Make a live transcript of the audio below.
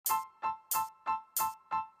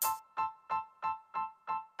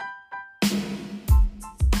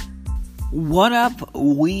What up?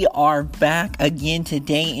 We are back again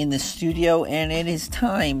today in the studio, and it is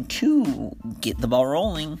time to get the ball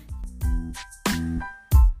rolling.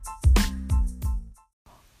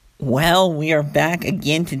 Well, we are back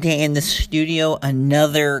again today in the studio.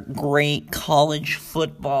 Another great college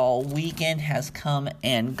football weekend has come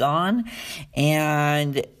and gone,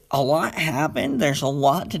 and a lot happened. There's a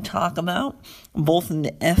lot to talk about, both in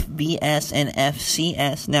the FBS and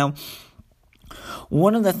FCS. Now,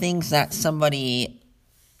 one of the things that somebody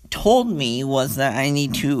told me was that I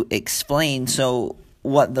need to explain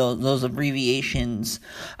what those abbreviations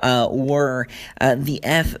were. The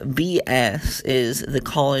FBS is the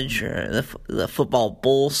college the football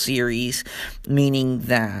bowl series, meaning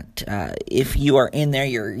that if you are in there,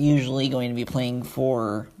 you're usually going to be playing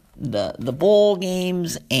for the bowl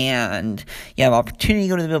games, and you have opportunity to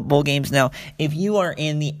go to the bowl games. Now, if you are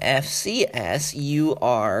in the FCS, you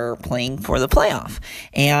are playing for the playoff,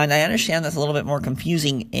 and I understand that's a little bit more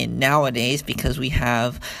confusing nowadays because we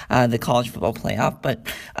have the college football playoff, but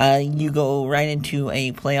you go right into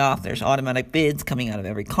a playoff. There's automatic bids coming out of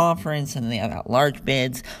every conference, and they have at-large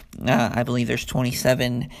bids. I believe there's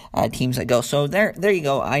 27 teams that go. So there you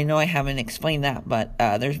go. I know I haven't explained that, but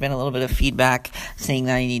there's been a little bit of feedback saying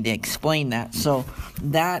that I need to explain that. So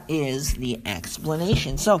that is the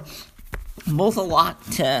explanation. So both a lot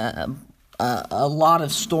of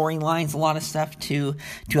storylines, a lot of stuff to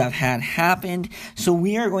have had happened. So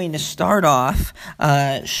we are going to start off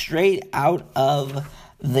straight out of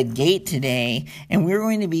the gate today, and we're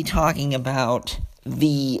going to be talking about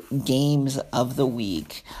the games of the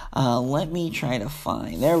week. Let me try to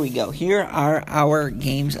find. There we go. Here are our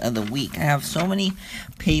games of the week. I have so many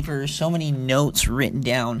papers, so many notes written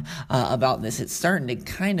down about this. It's starting to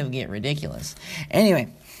kind of get ridiculous.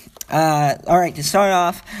 Anyway. All right, to start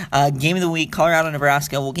off, game of the week, Colorado,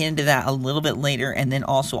 Nebraska. We'll get into that a little bit later, and then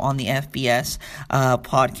also on the FBS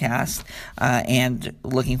podcast, and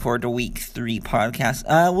looking forward to week 3 podcast.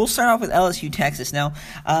 We'll start off with LSU, Texas. Now,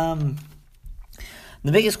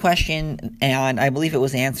 the biggest question, and I believe it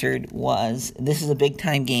was answered, was this is a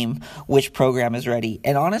big-time game. Which program is ready?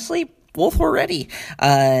 And honestly, both were ready.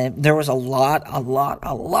 There was a lot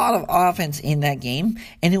of offense in that game,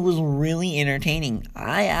 and it was really entertaining.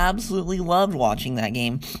 I absolutely loved watching that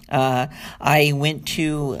game. I went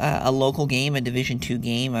to a local game, a Division II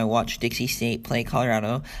game. I watched Dixie State play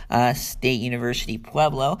Colorado State University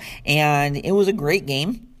Pueblo, and it was a great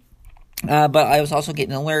game. But I was also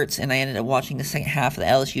getting alerts, and I ended up watching the second half of the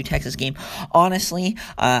LSU-Texas game. Honestly,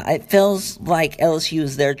 it feels like LSU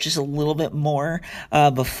is there just a little bit more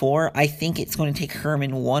before. I think it's going to take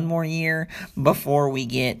Herman one more year before we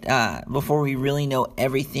really know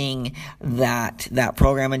everything that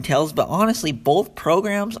program entails. But honestly, both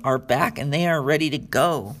programs are back, and they are ready to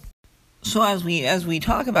go. So as we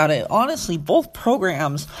talk about it, honestly, both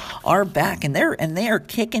programs are back, and they are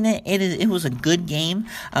kicking it. It was a good game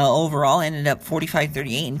overall. Ended up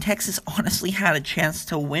 45-38, and Texas honestly had a chance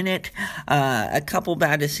to win it. A couple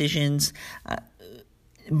bad decisions.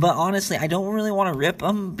 But honestly, I don't really want to rip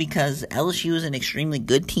them because LSU is an extremely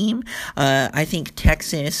good team. I think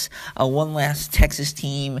Texas, one last Texas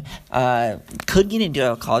team, could get into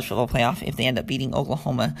a college football playoff if they end up beating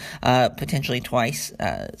Oklahoma potentially twice,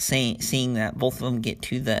 seeing that both of them get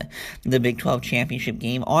to the Big 12 championship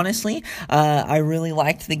game. Honestly, I really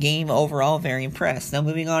liked the game overall, very impressed. Now,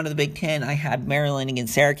 moving on to the Big 10, I had Maryland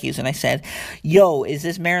against Syracuse, and I said, yo, is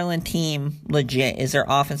this Maryland team legit? Is their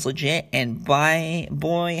offense legit? And boy,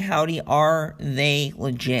 howdy, are they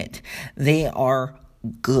legit. They are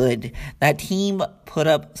good. That team put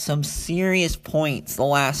up some serious points the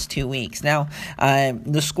last 2 weeks. Now,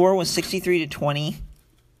 the score was 63-20.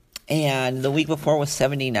 And the week before was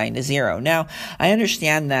 79-0. Now, I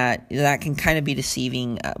understand that can kind of be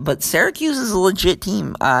deceiving, but Syracuse is a legit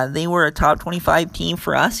team. They were a top 25 team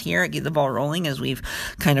for us here at Get the Ball Rolling as we've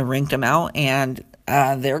kind of ranked them out, and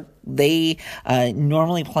they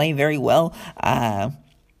normally play very well.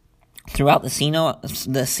 Throughout the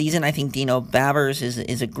season, I think Dino Babers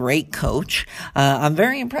is a great coach. I'm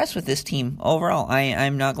very impressed with this team overall.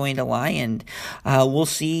 I'm not going to lie, and we'll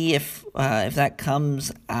see if that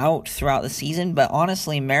comes out throughout the season. But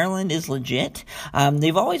honestly, Maryland is legit.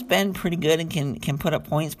 They've always been pretty good and can put up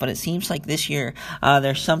points, but it seems like this year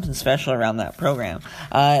there's something special around that program.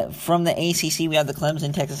 From the ACC, we have the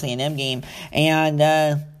Clemson Texas A&M game, and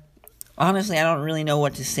honestly, I don't really know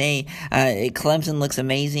what to say. Clemson looks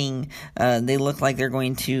amazing. They look like they're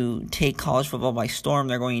going to take college football by storm.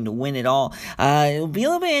 They're going to win it all. It'll be a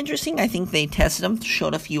little bit interesting. I think they tested them,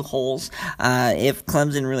 showed a few holes, if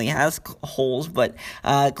Clemson really has holes, but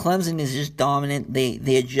Clemson is just dominant.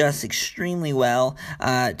 They adjust extremely well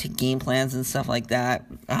to game plans and stuff like that.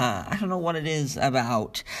 I don't know what it is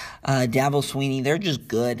about Dabo Swinney. They're just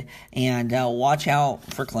good, and watch out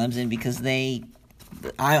for Clemson because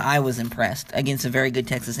I was impressed against a very good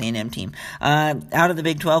Texas A&M team. Out of the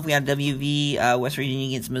Big 12, we had WV, West Virginia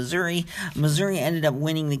against Missouri. Missouri ended up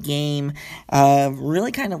winning the game,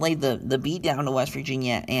 really kind of laid the beat down to West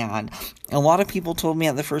Virginia, and a lot of people told me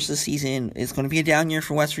at the first of the season it's going to be a down year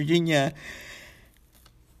for West Virginia.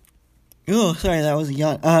 Oh, sorry, that was a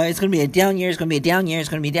yawn. It's going to be a down year, it's going to be a down year, it's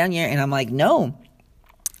going to be a down year, and I'm like, no.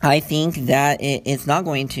 I think that it's not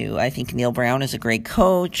going to. I think Neil Brown is a great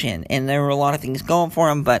coach, and there were a lot of things going for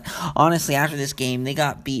him, but honestly, after this game, they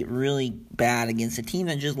got beat really bad against a team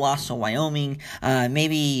that just lost to Wyoming.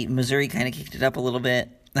 Maybe Missouri kind of kicked it up a little bit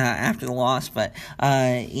after the loss, but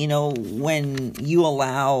when you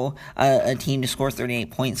allow a team to score 38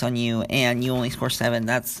 points on you and you only score 7,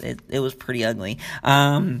 it was pretty ugly.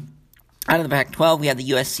 Out of the Pac-12, we had the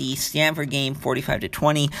USC-Stanford game,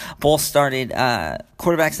 45-20. Both started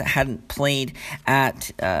quarterbacks that hadn't played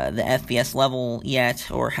at the FBS level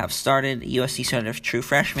yet or have started. USC started a true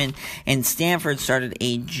freshman, and Stanford started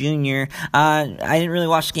a junior. I didn't really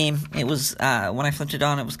watch the game. It was when I flipped it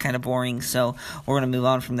on, it was kind of boring, so we're going to move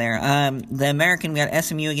on from there. The American, we got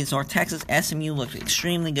SMU against North Texas. SMU looked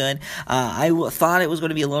extremely good. I thought it was going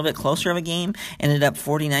to be a little bit closer of a game. Ended up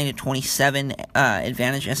 49-27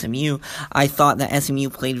 advantage SMU. I thought that SMU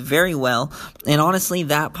played very well, and honestly,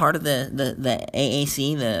 that part of the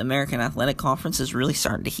AAC, the American Athletic Conference, is really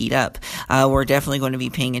starting to heat up. We're definitely going to be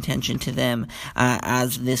paying attention to them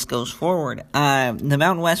as this goes forward. The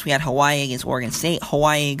Mountain West, we had Hawaii against Oregon State.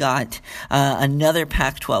 Hawaii got another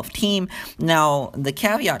Pac-12 team. Now, the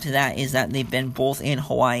caveat to that is that they've been both in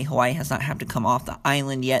Hawaii. Hawaii has not had to come off the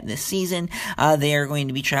island yet this season. They are going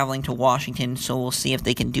to be traveling to Washington, so we'll see if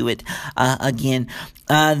they can do it again.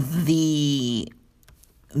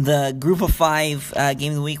 The Group of 5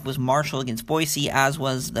 game of the week was Marshall against Boise, as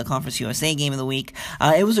was the Conference USA game of the week.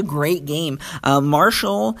 It was a great game.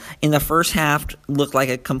 Marshall, in the first half, looked like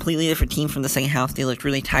a completely different team from the second half. They looked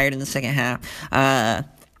really tired in the second half.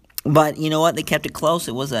 But you know what? They kept it close.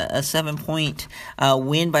 It was a 7-point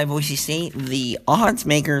win by Boise State. The odds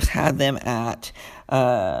makers had them at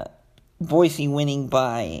Boise winning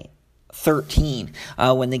by 13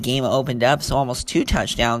 when the game opened up, so almost 2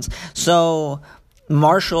 touchdowns. So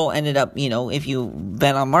Marshall ended up, if you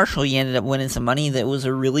bet on Marshall, you ended up winning some money. That was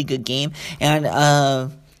a really good game. And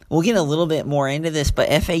we'll get a little bit more into this, but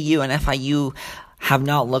FAU and FIU have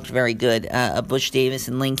not looked very good. Butch Davis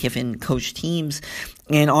and Lane Kiffin coach teams,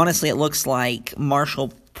 and honestly, it looks like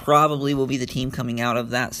Marshall probably will be the team coming out of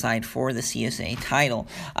that side for the CSA title.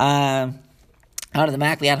 Out of the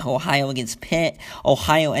MAC, we had Ohio against Pitt.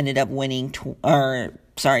 Ohio ended up winning,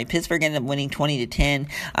 Pittsburgh ended up winning 20-10.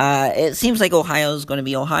 It seems like Ohio is going to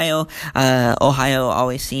be Ohio. Ohio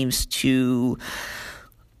always seems to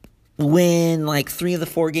win like 3 of the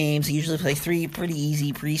 4 games. They usually play 3 pretty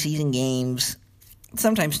easy preseason games,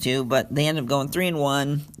 sometimes 2, but they end up going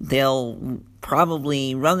 3-1. They'll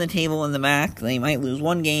probably run the table in the MAC. They might lose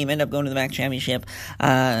 1 game, end up going to the MAC championship.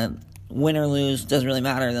 Win or lose, doesn't really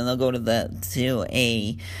matter. Then they'll go to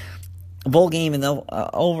a bowl game, and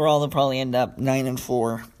overall they'll probably end up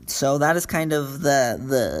 9-4. So that is kind of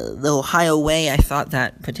the Ohio way. I thought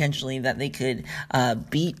that potentially that they could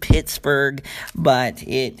beat Pittsburgh, but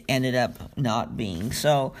it ended up not being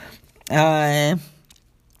so.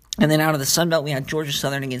 And then out of the Sun Belt, we had Georgia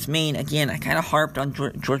Southern against Maine. Again, I kind of harped on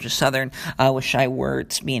Georgia Southern with Shai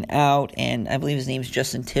Werts being out, and I believe his name is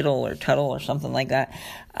Justin Tuttle or something like that.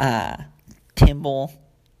 Timble.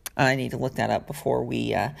 I need to look that up before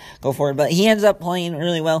we go forward. But he ends up playing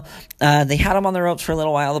really well. They had him on the ropes for a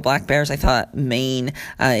little while, the Black Bears. I thought Maine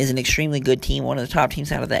is an extremely good team, one of the top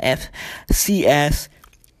teams out of the FCS.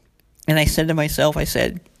 And I said to myself,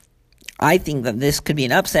 I think that this could be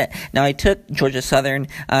an upset. Now, I took Georgia Southern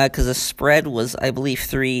because the spread was, I believe,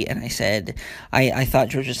 3, and I said I thought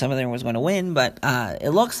Georgia Southern was going to win, but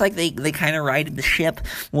it looks like they kind of righted the ship.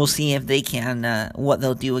 We'll see if they can, what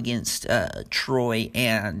they'll do against Troy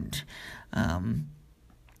and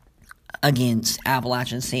against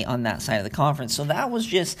Appalachian State on that side of the conference. So that was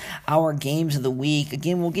just our games of the week.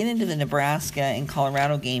 Again, we'll get into the Nebraska and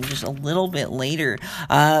Colorado game just a little bit later,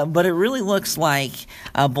 but it really looks like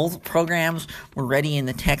both programs were ready in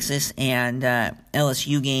the Texas and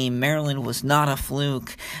LSU game. Maryland was not a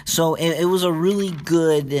fluke, so it was a really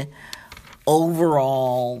good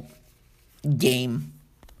overall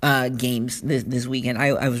games this weekend.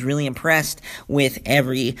 I was really impressed with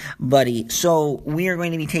everybody. So we are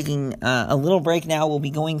going to be taking a little break now. We'll be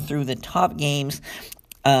going through the top games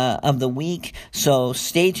of the week. So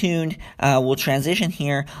stay tuned. We'll transition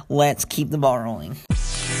here. Let's keep the ball rolling.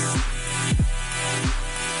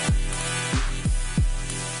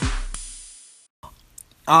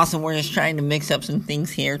 Awesome. We're just trying to mix up some things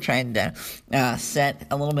here, trying to set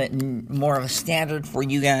a little bit more of a standard for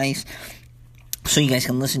you guys, so you guys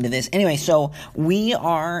can listen to this. Anyway, so we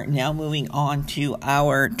are now moving on to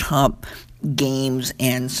our top games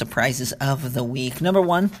and surprises of the week. Number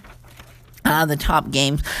one, the top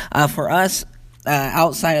games for us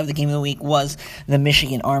outside of the game of the week was the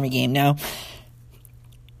Michigan Army game. Now,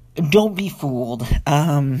 don't be fooled.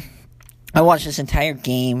 I watched this entire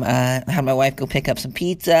game. I had my wife go pick up some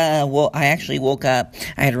pizza. Well, I actually woke up.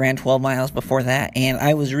 I had ran 12 miles before that, and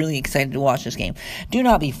I was really excited to watch this game. Do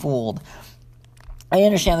not be fooled. I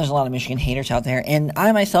understand there's a lot of Michigan haters out there, and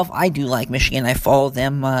I myself, I do like Michigan. I follow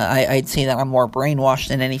them. I'd say that I'm more brainwashed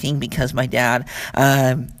than anything because my dad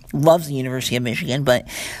loves the University of Michigan, but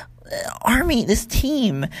Army, this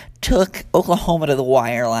team took Oklahoma to the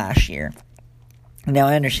wire last year. Now,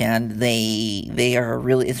 I understand they are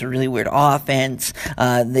it's a really weird offense.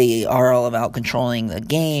 They are all about controlling the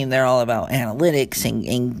game. They're all about analytics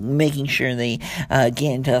and making sure they get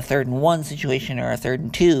into a 3rd and 1 situation or a 3rd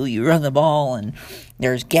and 2. You run the ball and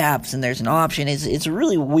there's gaps and there's an option. It's a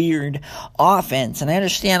really weird offense, and I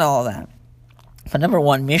understand all of that. But number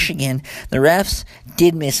one, Michigan, the refs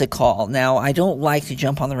did miss a call. Now, I don't like to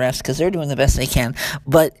jump on the refs because they're doing the best they can,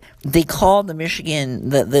 but they called the Michigan,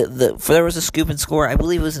 there was a scoop and score, I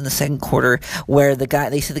believe it was in the second quarter, where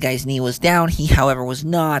they said the guy's knee was down. He, however, was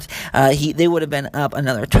not. They would have been up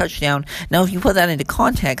another touchdown. Now, if you put that into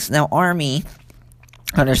context, now Army,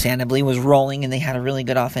 understandably, was rolling and they had a really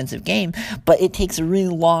good offensive game, but it takes a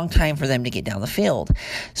really long time for them to get down the field.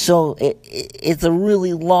 So it's a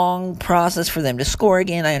really long process for them to score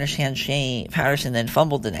again. I understand Shea Patterson then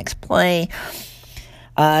fumbled the next play.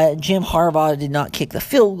 Jim Harbaugh did not kick the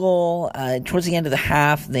field goal. Towards the end of the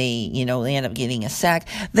half, they end up getting a sack.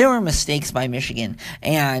 There were mistakes by Michigan,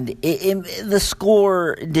 and the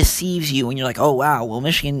score deceives you, and you're like, oh, wow, well,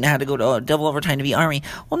 Michigan had to go to double overtime to beat Army.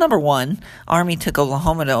 Well, number one, Army took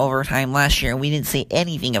Oklahoma to overtime last year, and we didn't say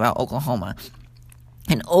anything about Oklahoma.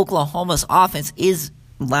 And Oklahoma's offense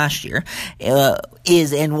last year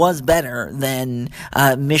is and was better than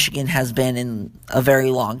Michigan has been in a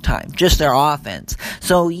very long time, just their offense.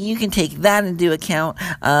 So you can take that into account.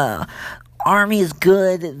 Army is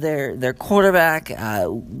good. Their quarterback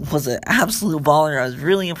was an absolute baller. I was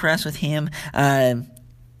really impressed with him.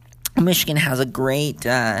 Michigan has a great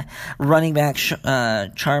running back,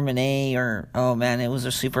 Charbonnet, it was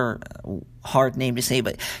a super hard name to say,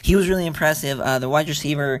 but he was really impressive. The wide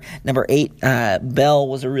receiver, number 8, Bell,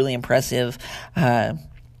 was a really impressive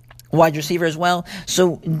wide receiver as well.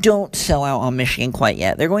 So don't sell out on Michigan quite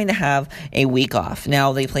yet. They're going to have a week off.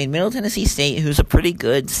 Now, they played Middle Tennessee State, who's a pretty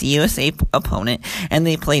good CUSA opponent, and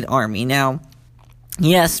they played Army. Now,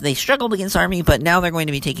 yes, they struggled against Army, but now they're going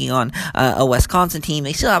to be taking on a Wisconsin team.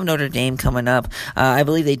 They still have Notre Dame coming up. I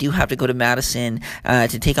believe they do have to go to Madison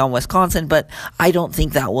to take on Wisconsin, but I don't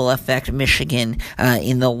think that will affect Michigan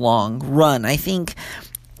in the long run. I think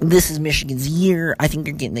this is Michigan's year. I think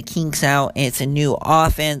they're getting the kinks out. It's a new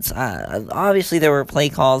offense. Obviously, there were play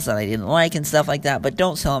calls that I didn't like and stuff like that, but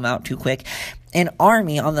don't sell them out too quick. And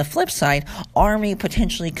Army, on the flip side, Army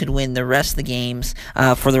potentially could win the rest of the games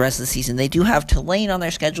for the rest of the season. They do have Tulane on their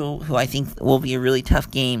schedule, who I think will be a really tough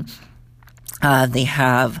game. They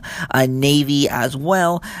have Navy as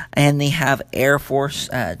well, and they have Air Force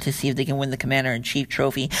to see if they can win the Commander-in-Chief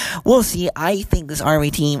trophy. We'll see. I think this Army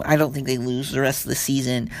team, I don't think they lose the rest of the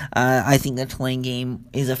season. I think the Tulane game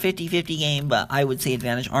is a 50-50 game, but I would say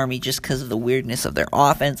advantage Army just because of the weirdness of their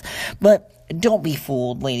offense. But don't be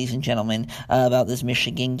fooled, ladies and gentlemen, about this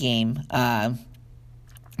Michigan game.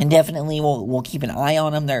 And definitely we'll keep an eye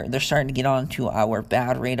on them. They're starting to get onto our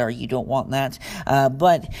bad radar. You don't want that.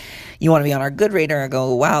 But you want to be on our good radar and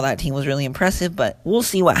go, wow, that team was really impressive. But we'll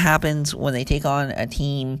see what happens when they take on a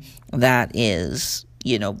team that is,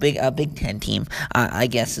 a Big Ten team, I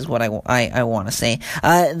guess is what I want to say.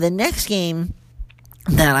 The next game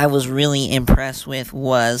that I was really impressed with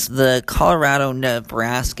was the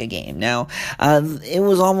Colorado-Nebraska game. Now, it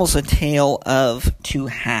was almost a tale of two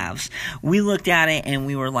halves. We looked at it and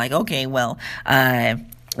we were like, okay, well,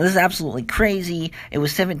 this is absolutely crazy. It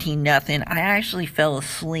was 17-0. I actually fell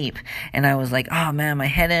asleep, and I was like, oh man, I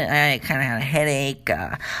kind of had a headache.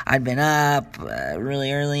 I'd been up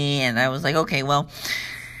really early, and I was like, okay, well,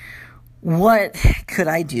 what could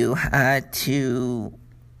I do to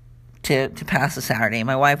pass the Saturday?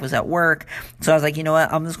 My wife was at work, so I was like, you know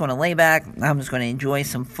what, I'm just going to lay back, I'm just going to enjoy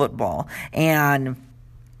some football, and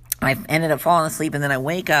I ended up falling asleep, and then I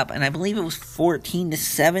wake up, and I believe it was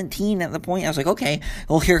 14-17 at the point. I was like, okay,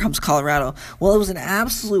 well, here comes Colorado. Well, it was an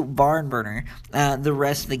absolute barn burner the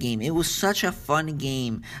rest of the game. It was such a fun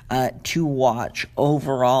game to watch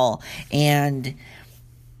overall, and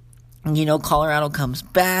Colorado comes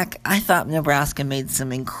back. I thought Nebraska made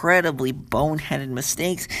some incredibly boneheaded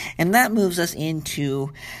mistakes, and that moves us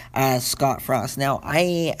into Scott Frost. Now,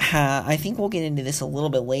 I think we'll get into this a little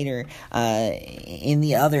bit later in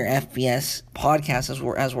the other FBS podcasts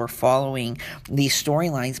as we're following these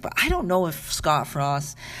storylines, but I don't know if Scott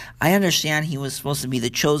Frost, I understand he was supposed to be the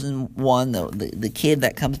chosen one, the kid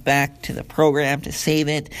that comes back to the program to save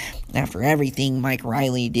it after everything Mike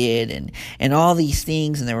Riley did and all these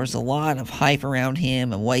things, and there was a lot of hype around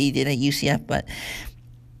him and what he did at UCF, but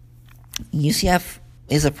UCF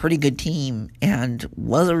is a pretty good team and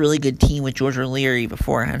was a really good team with George O'Leary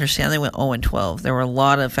before. I understand they went 0-12. There were a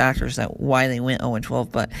lot of factors why they went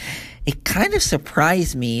 0-12, but it kind of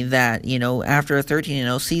surprised me that, after a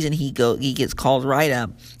 13-0 season, he gets called right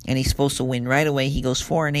up, and he's supposed to win right away. He goes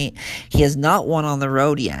 4-8. He has not won on the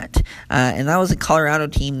road yet, and that was a Colorado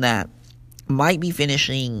team that might be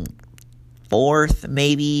finishing fourth,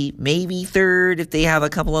 maybe third if they have a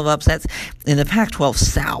couple of upsets in the Pac-12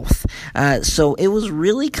 South. So it was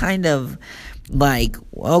really kind of like,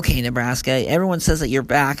 okay, Nebraska, everyone says that you're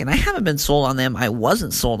back, and I haven't been sold on them. I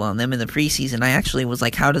wasn't sold on them in the preseason. I actually was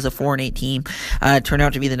like, how does a 4-8 team turn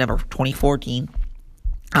out to be the number 24 team?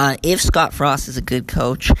 If Scott Frost is a good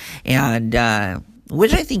coach, and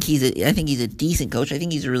which I think he's a decent coach. I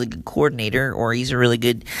think he's a really good coordinator, or he's a really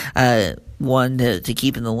good one to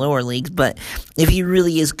keep in the lower leagues. But if he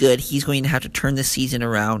really is good, he's going to have to turn the season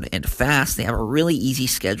around and fast. They have a really easy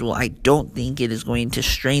schedule. I don't think it is going to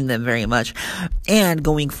strain them very much. And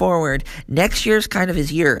going forward, next year's kind of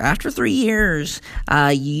his year. After 3 years,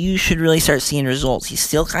 you should really start seeing results. He's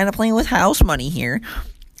still kind of playing with house money here.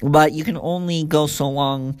 But you can only go so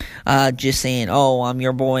long just saying, oh, I'm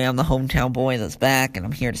your boy, I'm the hometown boy that's back, and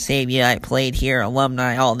I'm here to save you, I played here,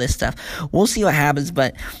 alumni, all this stuff. We'll see what happens,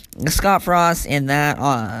 but Scott Frost and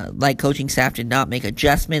that coaching staff did not make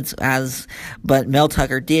adjustments, but Mel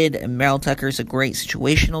Tucker did, and Mel Tucker's a great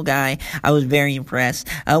situational guy. I was very impressed.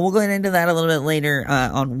 We'll go into that a little bit later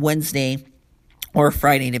on Wednesday, or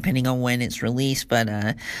Friday, depending on when it's released, but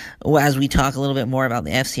as we talk a little bit more about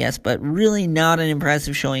the FCS, but really not an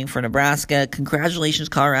impressive showing for Nebraska. Congratulations,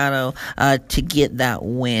 Colorado, to get that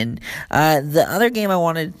win. The other game I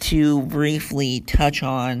wanted to briefly touch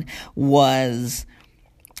on was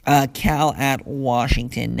Cal at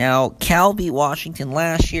Washington. Now, Cal beat Washington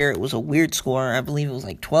last year. It was a weird score. I believe it was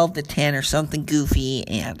like 12-10 or something goofy,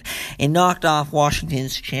 and it knocked off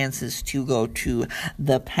Washington's chances to go to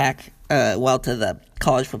the to the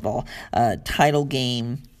college football title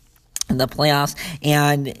game in the playoffs.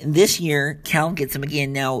 And this year, Cal gets them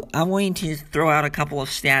again. Now, I'm going to throw out a couple of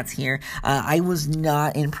stats here. I was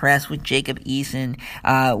not impressed with Jacob Eason,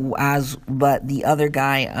 but the other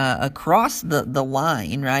guy across the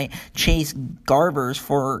line, right? Chase Garbers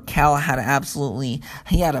for Cal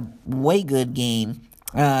he had a way good game.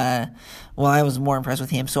 I was more impressed with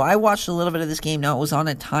him. So I watched a little bit of this game. Now, it was on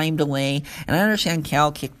a time delay, and I understand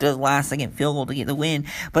Cal kicked the last-second field goal to get the win,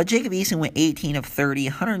 but Jacob Eason went 18 of 30,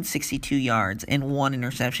 162 yards, and 1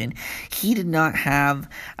 interception. He did not have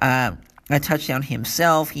a touchdown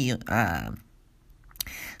himself.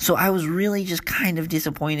 So I was really just kind of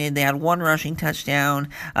disappointed. They had 1 rushing touchdown,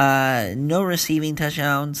 no receiving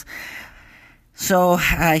touchdowns. So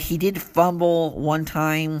he did fumble 1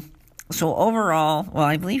 time. So overall,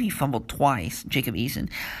 I believe he fumbled twice, Jacob Eason.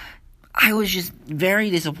 I was just very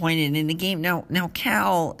disappointed in the game. Now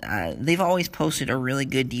Cal, they've always posted a really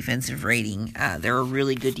good defensive rating. They're a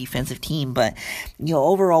really good defensive team, but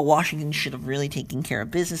overall, Washington should have really taken care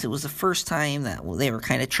of business. It was the first time that they were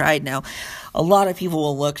kind of tried. Now, a lot of people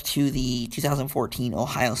will look to the 2014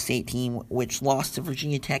 Ohio State team, which lost to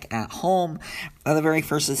Virginia Tech at home the very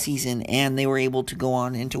first of the season, and they were able to go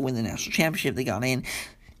on and to win the national championship. They got in.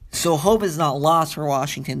 So hope is not lost for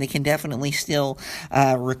Washington. They can definitely still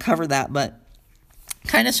recover that, but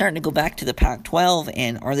kind of starting to go back to the Pac-12,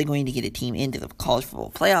 and are they going to get a team into the college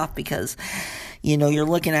football playoff? Because, you're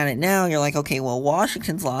looking at it now, you're like, okay, well,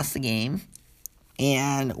 Washington's lost the game,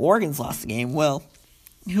 and Oregon's lost the game. Well,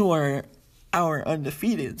 who are our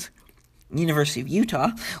undefeateds? University of Utah,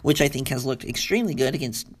 which I think has looked extremely good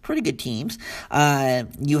against pretty good teams.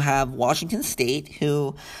 You have Washington State,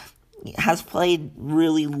 who has played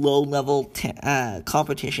really low-level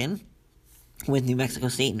competition with New Mexico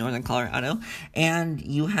State and Northern Colorado, and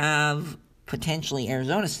you have potentially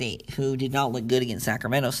Arizona State, who did not look good against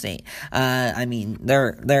Sacramento State.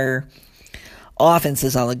 Their offense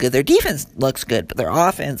is not look good. Their defense looks good, but their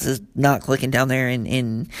offense is not clicking down there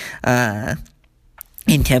in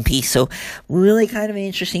Tempe. So really kind of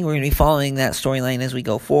interesting. We're going to be following that storyline as we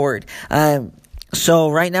go forward.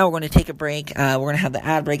 So right now we're going to take a break. We're going to have the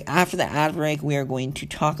ad break. After the ad break, we are going to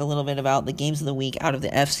talk a little bit about the games of the week out of the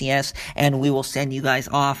FCS, and we will send you guys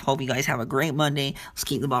off. Hope you guys have a great Monday. Let's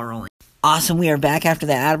keep the ball rolling. Awesome. We are back after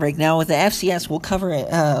the ad break. Now with the FCS, we'll cover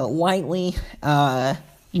it lightly. There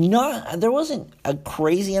wasn't a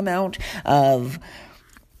crazy amount of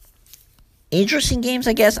interesting games,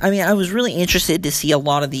 I guess. I was really interested to see a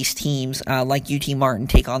lot of these teams, like UT Martin,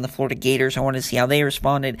 take on the Florida Gators. I wanted to see how they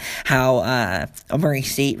responded, how Murray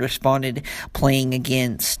State responded playing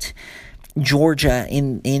against Georgia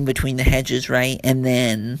in between the hedges, right? And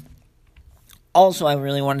then also, I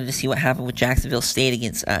really wanted to see what happened with Jacksonville State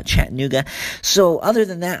against Chattanooga. So, other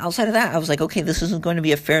than that, outside of that, I was like, okay, this isn't going to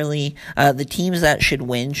be a fairly, the teams that should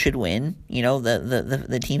win.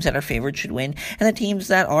 The teams that are favored should win, and the teams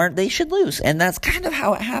that aren't, they should lose. And that's kind of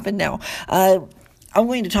how it happened now. I'm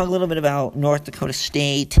going to talk a little bit about North Dakota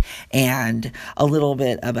State and a little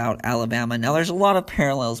bit about Alabama. Now, there's a lot of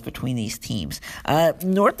parallels between these teams.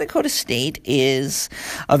 North Dakota State is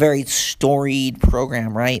a very storied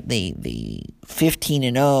program, right? They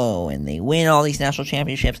 15-0, and they win all these national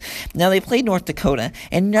championships. Now, they played North Dakota,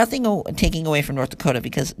 and nothing taking away from North Dakota,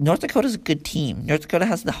 because North Dakota's a good team. North Dakota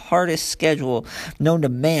has the hardest schedule known to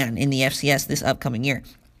man in the FCS this upcoming year.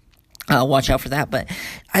 Watch out for that. But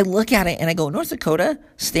I look at it and I go, North Dakota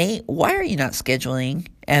State, why are you not scheduling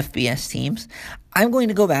FBS teams? I'm going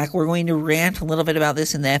to go back. We're going to rant a little bit about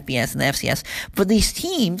this in the FBS and the FCS. But these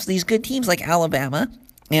teams, these good teams like Alabama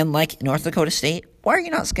and like North Dakota State, why are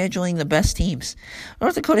you not scheduling the best teams?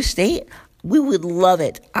 North Dakota State, we would love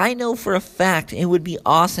it. I know for a fact it would be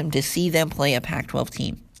awesome to see them play a Pac-12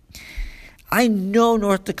 team. I know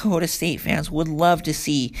North Dakota State fans would love to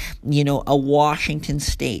see, a Washington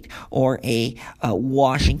State or a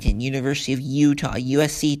Washington, University of Utah,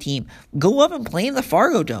 USC team go up and play in the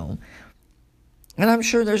Fargo Dome. And I'm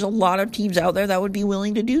sure there's a lot of teams out there that would be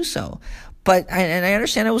willing to do so. But, and I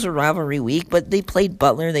understand it was a rivalry week, but they played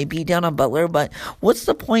Butler. They beat down on Butler. But what's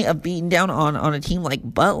the point of beating down on a team like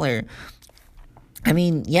Butler?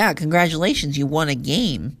 Congratulations, you won a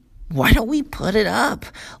game. Why don't we put it up?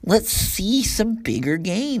 Let's see some bigger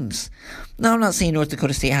games. Now, I'm not saying North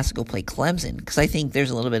Dakota State has to go play Clemson, because I think there's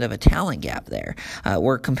a little bit of a talent gap there.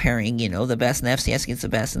 We're comparing, the best in the FCS against the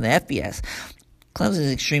best in the FBS. Clemson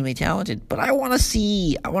is extremely talented, but I want to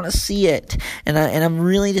see it. And I'm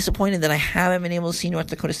really disappointed that I haven't been able to see North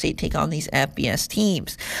Dakota State take on these FBS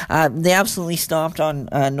teams. They absolutely stomped on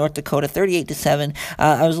North Dakota 38-7.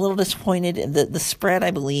 I was a little disappointed. The spread,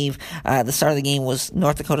 I believe, at the start of the game was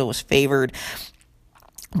North Dakota was favored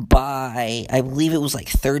by, I believe it was like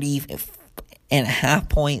 30.5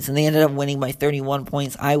 points, and they ended up winning by 31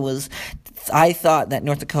 points. I thought that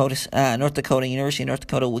University of North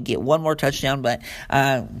Dakota would get one more touchdown, but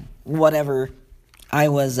whatever. I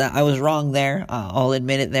was wrong there. I'll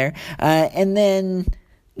admit it there. And then,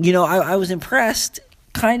 I was impressed.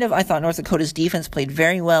 Kind of, I thought North Dakota's defense played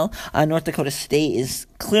very well. North Dakota State is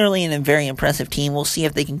clearly a very impressive team. We'll see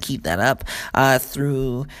if they can keep that up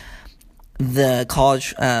through the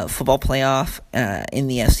college football playoff in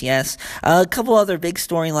the FCS. A couple other big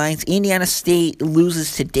storylines. Indiana State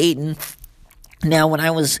loses to Dayton. Now, when I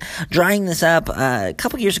was drawing this up a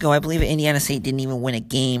couple years ago, I believe Indiana State didn't even win a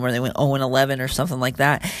game, or they went 0-11 or something like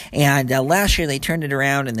that. And last year they turned it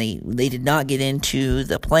around, and they did not get into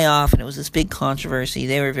the playoff, and it was this big controversy.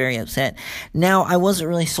 They were very upset. Now, I wasn't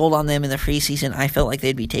really sold on them in the preseason. I felt like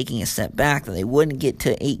they'd be taking a step back, that they wouldn't get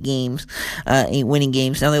to 8 winning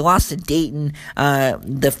games. Now, they lost to Dayton.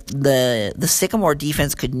 The Sycamore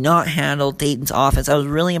defense could not handle Dayton's offense. I was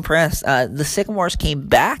really impressed. The Sycamores came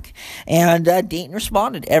back, and Dayton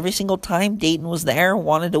responded every single time. Dayton was there,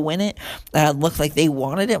 wanted to win it. Looked like they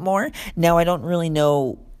wanted it more. Now, I don't really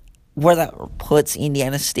know where that puts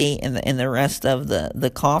Indiana State and the rest of the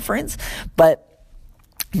conference, but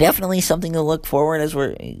definitely something to look forward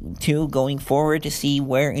going forward to see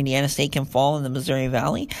where Indiana State can fall in the Missouri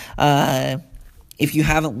Valley. If you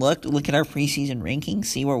haven't look at our preseason rankings,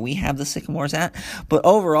 see where we have the Sycamores at. But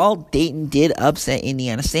overall, Dayton did upset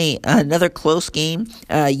Indiana State. Another close game.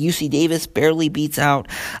 UC Davis barely beats out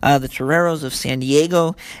the Toreros of San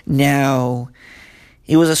Diego. Now,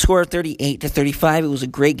 it was a score of 38-35. It was a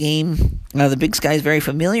great game. The Big Sky is very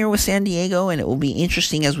familiar with San Diego, and it will be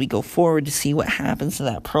interesting as we go forward to see what happens to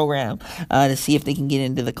that program, to see if they can get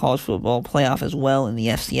into the college football playoff as well in the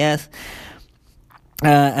FCS.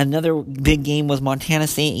 Another big game was Montana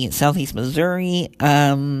State against Southeast Missouri.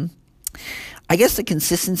 I guess the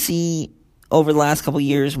consistency over the last couple of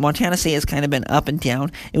years, Montana State has kind of been up and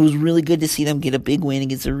down. It was really good to see them get a big win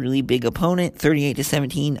against a really big opponent,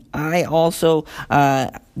 38-17. I also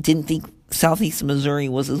didn't think Southeast Missouri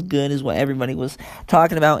was as good as what everybody was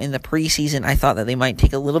talking about in the preseason. I thought that they might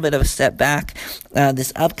take a little bit of a step back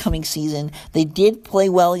this upcoming season. They did play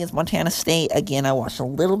well against Montana State. Again, I watched a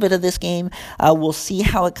little bit of this game. We'll see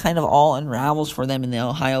how it kind of all unravels for them in the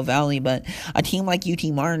Ohio Valley, but a team like UT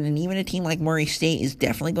Martin and even a team like Murray State is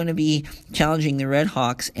definitely going to be challenging the Red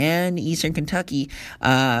Hawks and Eastern Kentucky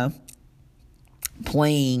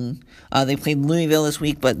playing. They played Louisville this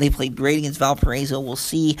week, but they played great against Valparaiso. We'll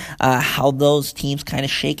see how those teams kind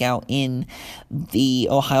of shake out in the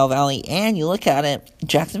Ohio Valley. And you look at it,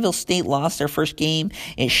 Jacksonville State lost their first game.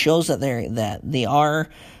 It shows that they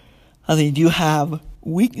do have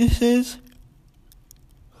weaknesses.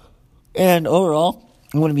 And overall,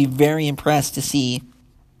 I'm going to be very impressed to see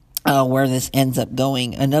where this ends up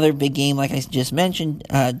going. Another big game, like I just mentioned,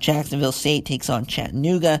 Jacksonville State takes on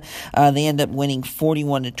Chattanooga. They end up winning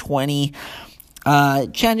 41-20.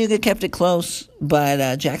 Chattanooga kept it close,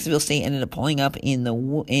 but Jacksonville State ended up pulling up in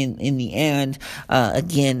the end.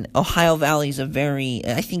 Again, Ohio Valley is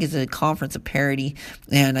I think it's a conference of parity,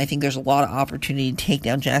 and I think there's a lot of opportunity to take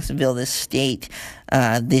down Jacksonville this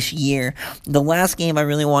year. The last game I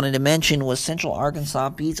really wanted to mention was Central Arkansas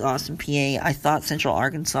beats Austin Peay. I thought Central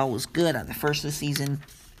Arkansas was good at the first of the season.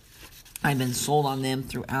 I've been sold on them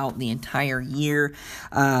throughout the entire year.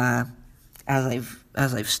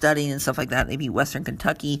 As I've studied and stuff like that. They beat Western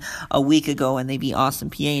Kentucky a week ago, and they beat Austin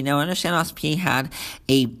Peay. Now, I understand Austin Peay had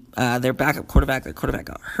their backup quarterback. Their quarterback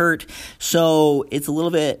got hurt, so it's a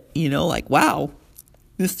little bit, like, wow,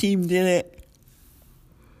 this team did it.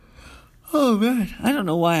 Oh, man, I don't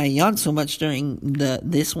know why I yawned so much during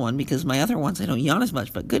this one, because my other ones I don't yawn as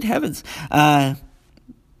much, but good heavens.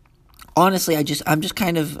 Honestly, I'm just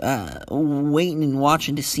kind of waiting and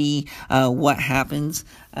watching to see what happens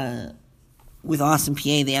with Austin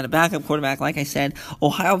Peay. They had a backup quarterback. Like I said,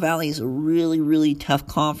 Ohio Valley is a really, really tough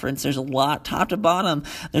conference. There's a lot, top to bottom.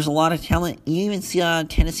 There's a lot of talent. You even see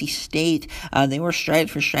Tennessee State. They were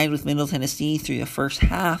stride for stride with Middle Tennessee through the first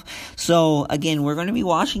half. So, again, we're going to be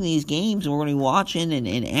watching these games, and we're going to be watching and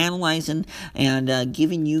analyzing and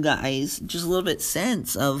giving you guys just a little bit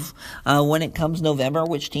sense of when it comes November,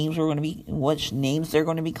 which names they're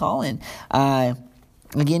going to be calling.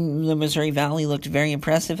 Again, the Missouri Valley looked very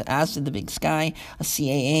impressive, as did the Big Sky, a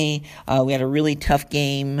CAA. We had a really tough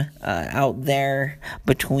game out there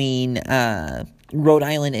between Rhode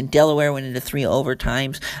Island and Delaware. Went into 3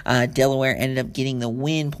 overtimes. Delaware ended up getting the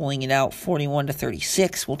win, pulling it out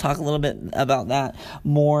 41-36. We'll talk a little bit about that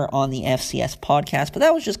more on the FCS podcast. But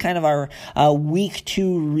that was just kind of our Week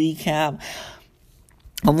 2 recap.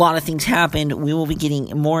 A lot of things happened. We will be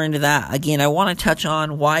getting more into that. Again, I want to touch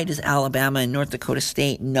on why does Alabama and North Dakota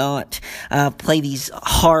State not play these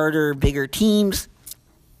harder, bigger teams.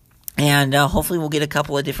 And hopefully we'll get a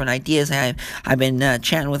couple of different ideas. I've been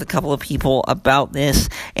chatting with a couple of people about this.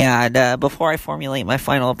 And before I formulate my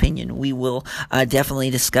final opinion, we will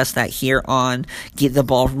definitely discuss that here on Get the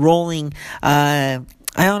Ball Rolling.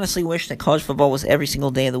 I honestly wish that college football was every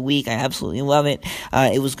single day of the week. I absolutely love it.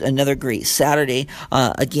 It was another great Saturday.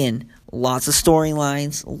 Again, lots of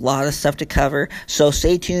storylines, a lot of stuff to cover. So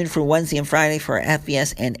stay tuned for Wednesday and Friday for our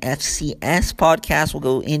FBS and FCS podcast. We'll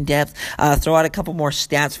go in depth, throw out a couple more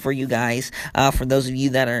stats for you guys, for those of you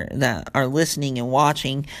that are listening and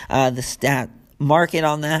watching the stat market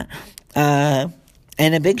on that.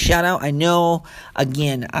 And a big shout out. I know,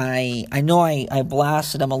 again, I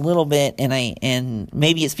blasted them a little bit, and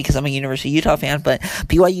maybe it's because I'm a University of Utah fan, but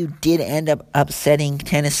BYU did end up upsetting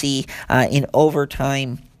Tennessee in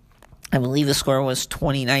overtime. I believe the score was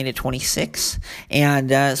 29-26.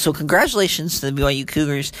 And so congratulations to the BYU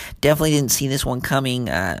Cougars. Definitely didn't see this one coming.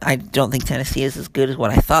 I don't think Tennessee is as good as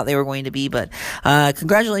what I thought they were going to be, but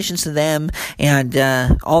congratulations to them and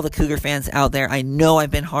all the Cougar fans out there. I know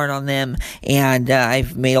I've been hard on them, and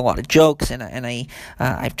I've made a lot of jokes, and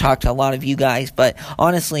I've talked to a lot of you guys, but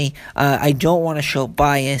honestly, I don't want to show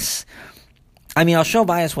bias. I mean, I'll show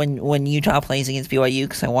bias when Utah plays against BYU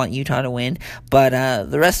because I want Utah to win. But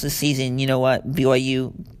the rest of the season, you know what,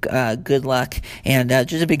 BYU, good luck. And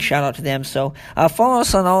just a big shout out to them. So follow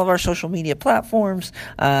us on all of our social media platforms,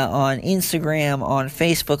 on Instagram, on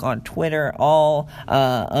Facebook, on Twitter, all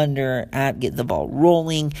under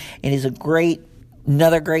 @GetTheBallRolling. It is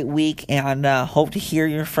another great week, and hope to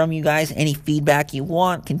hear from you guys. Any feedback you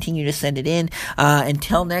want, continue to send it in.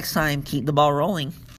 Until next time, keep the ball rolling.